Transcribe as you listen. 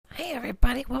Hey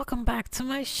everybody, welcome back to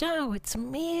my show. It's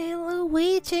me,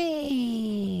 Luigi.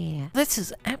 This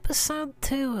is episode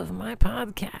 2 of my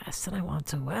podcast, and I want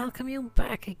to welcome you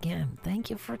back again. Thank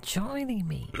you for joining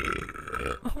me.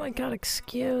 Oh my god,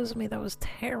 excuse me, that was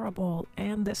terrible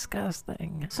and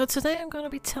disgusting. So today I'm going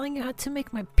to be telling you how to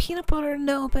make my peanut butter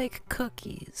no-bake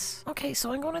cookies. Okay,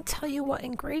 so I'm going to tell you what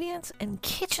ingredients and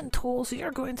kitchen tools you're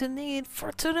going to need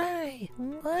for today.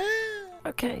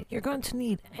 Okay, you're going to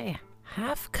need a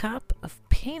half cup of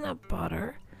peanut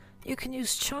butter. You can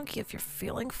use chunky if you're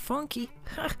feeling funky,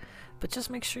 but just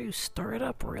make sure you stir it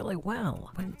up really well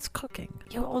when it's cooking.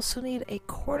 You'll also need a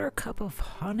quarter cup of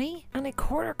honey and a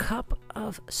quarter cup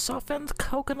of softened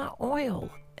coconut oil.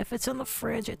 If it's in the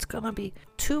fridge, it's gonna be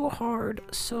too hard,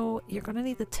 so you're gonna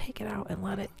need to take it out and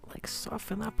let it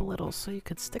soften up a little so you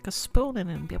could stick a spoon in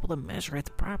it and be able to measure it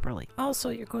properly. Also,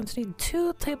 you're going to need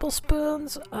 2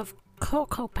 tablespoons of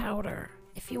cocoa powder.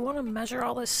 If you want to measure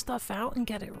all this stuff out and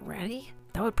get it ready,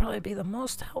 that would probably be the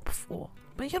most helpful.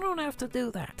 But you don't have to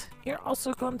do that. You're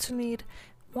also going to need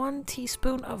 1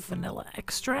 teaspoon of vanilla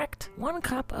extract, 1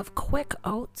 cup of quick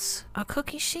oats, a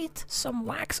cookie sheet, some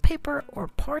wax paper or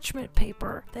parchment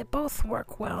paper, they both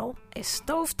work well, a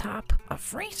stovetop, a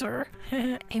freezer,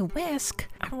 a whisk,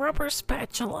 a rubber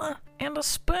spatula, and a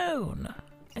spoon.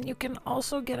 And you can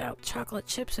also get out chocolate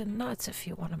chips and nuts if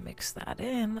you want to mix that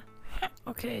in.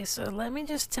 Okay, so let me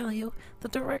just tell you the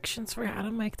directions for how to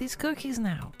make these cookies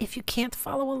now. If you can't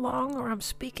follow along, or I'm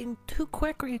speaking too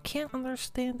quick, or you can't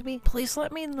understand me, please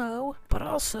let me know. But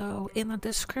also, in the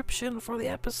description for the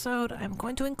episode, I'm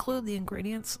going to include the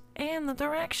ingredients and the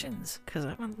directions, because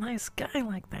I'm a nice guy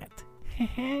like that.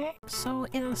 So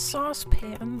in a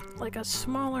saucepan, like a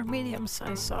smaller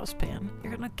medium-sized saucepan,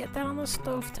 you're gonna get that on the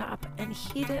stovetop and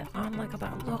heat it on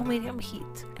about low-medium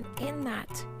heat. And in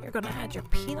that, you're gonna add your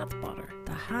peanut butter,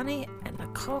 the honey, and the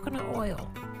coconut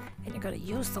oil. And you're gonna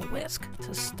use the whisk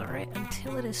to stir it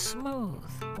until it is smooth.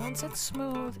 Once it's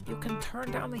smooth, you can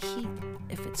turn down the heat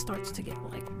if it starts to get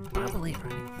bubbly or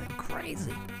anything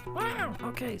crazy. Wow!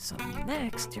 Okay, so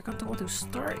next you're going to want to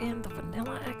stir in the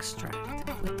vanilla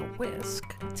extract with the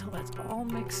whisk until that's all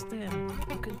mixed in.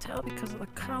 You can tell because of the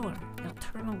color, it'll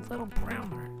turn a little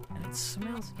browner and it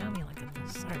smells yummy like a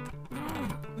dessert.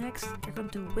 Next, you're going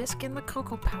to whisk in the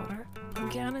cocoa powder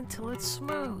again until it's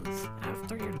smooth.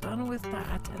 After you're done with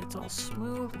that and it's all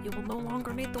smooth, you will no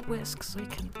longer need the whisk, so you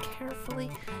can carefully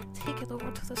take it over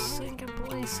to the sink and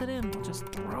place it in. Don't just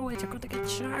throw it, you're going to get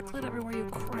chocolate everywhere, you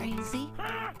crazy.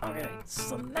 Okay,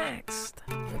 so next,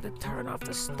 you're going to turn off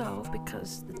the stove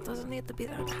because it doesn't need to be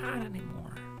that hot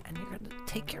anymore. And you're going to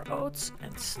take your oats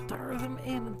and stir them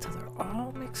in until they're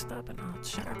all mixed up and all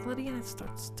chocolatey, and it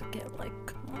starts to get like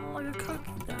a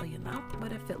cookie dough, you know?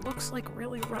 But if it looks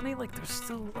really runny, there's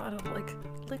still a lot of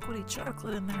liquidy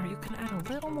chocolate in there, you can add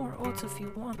a little more oats if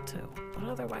you want to. But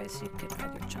otherwise, you can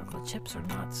add your chocolate chips or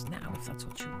nuts now if that's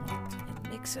what you want. And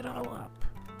mix it all up.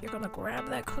 You're going to grab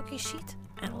that cookie sheet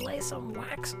and lay some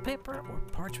wax paper or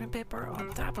parchment paper on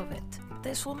top of it.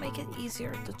 This will make it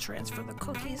easier to transfer the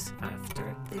cookies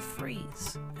after they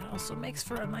freeze. It also makes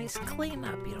for a nice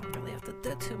cleanup. You don't really have to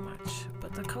do too much,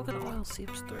 but the coconut oil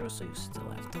seeps through, so you still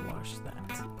have to wash that.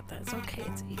 But that's okay,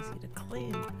 it's easy to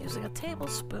clean. Using a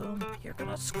tablespoon, you're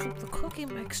gonna scoop the cookie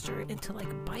mixture into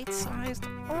bite-sized,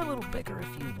 or a little bigger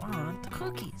if you want,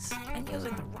 cookies. And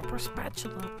using the rubber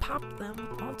spatula, pop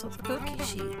them onto the cookie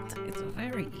sheet. It's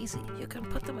very easy. You can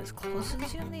put them as close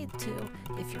as you need to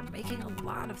if you're making a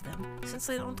lot of them, since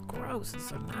they don't grow, since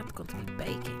they're not going to be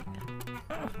baking.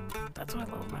 That's what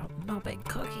I love about no-bake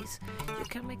cookies. You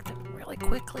can make them really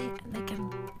quickly, and they can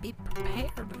be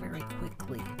prepared very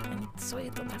quickly, and so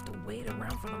you don't have to wait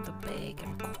around for them to bake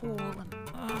and cool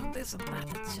and this and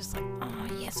that. It's just oh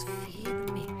yes, feed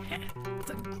me.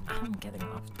 I'm getting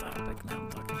off topic now. I'm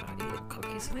talking about eating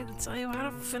cookies. I need to tell you how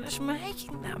to finish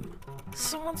making them.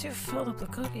 So once you've filled up the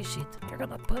cookie sheet, you're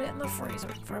gonna put it in the freezer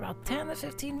for about 10 to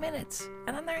 15 minutes.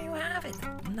 And then there you have it,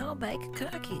 no-bake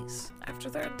cookies. After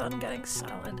they're done getting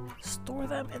solid, store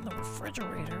them in the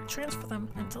refrigerator. Transfer them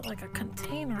into a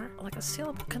container, a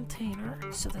sealable container,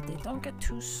 so that they don't get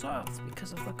too soft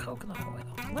because of the coconut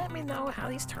oil. Let me know how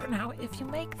these turn out if you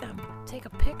make them. Take a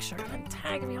picture and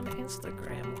tag me on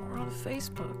Instagram or on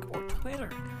Facebook or Twitter.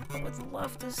 I would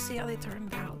love to see how they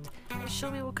turned out, and show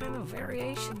me what kind of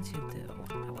variations you do.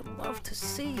 I would love to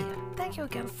see. Thank you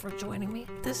again for joining me.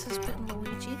 This has been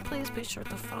Luigi. Please be sure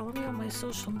to follow me on my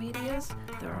social medias.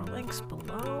 There are links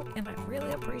below, and I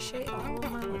really appreciate all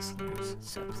of my listeners,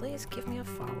 so please give me a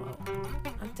follow.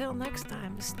 Until next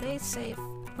time, stay safe,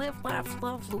 live, laugh,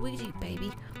 love, Luigi,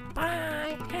 baby.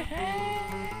 Bye!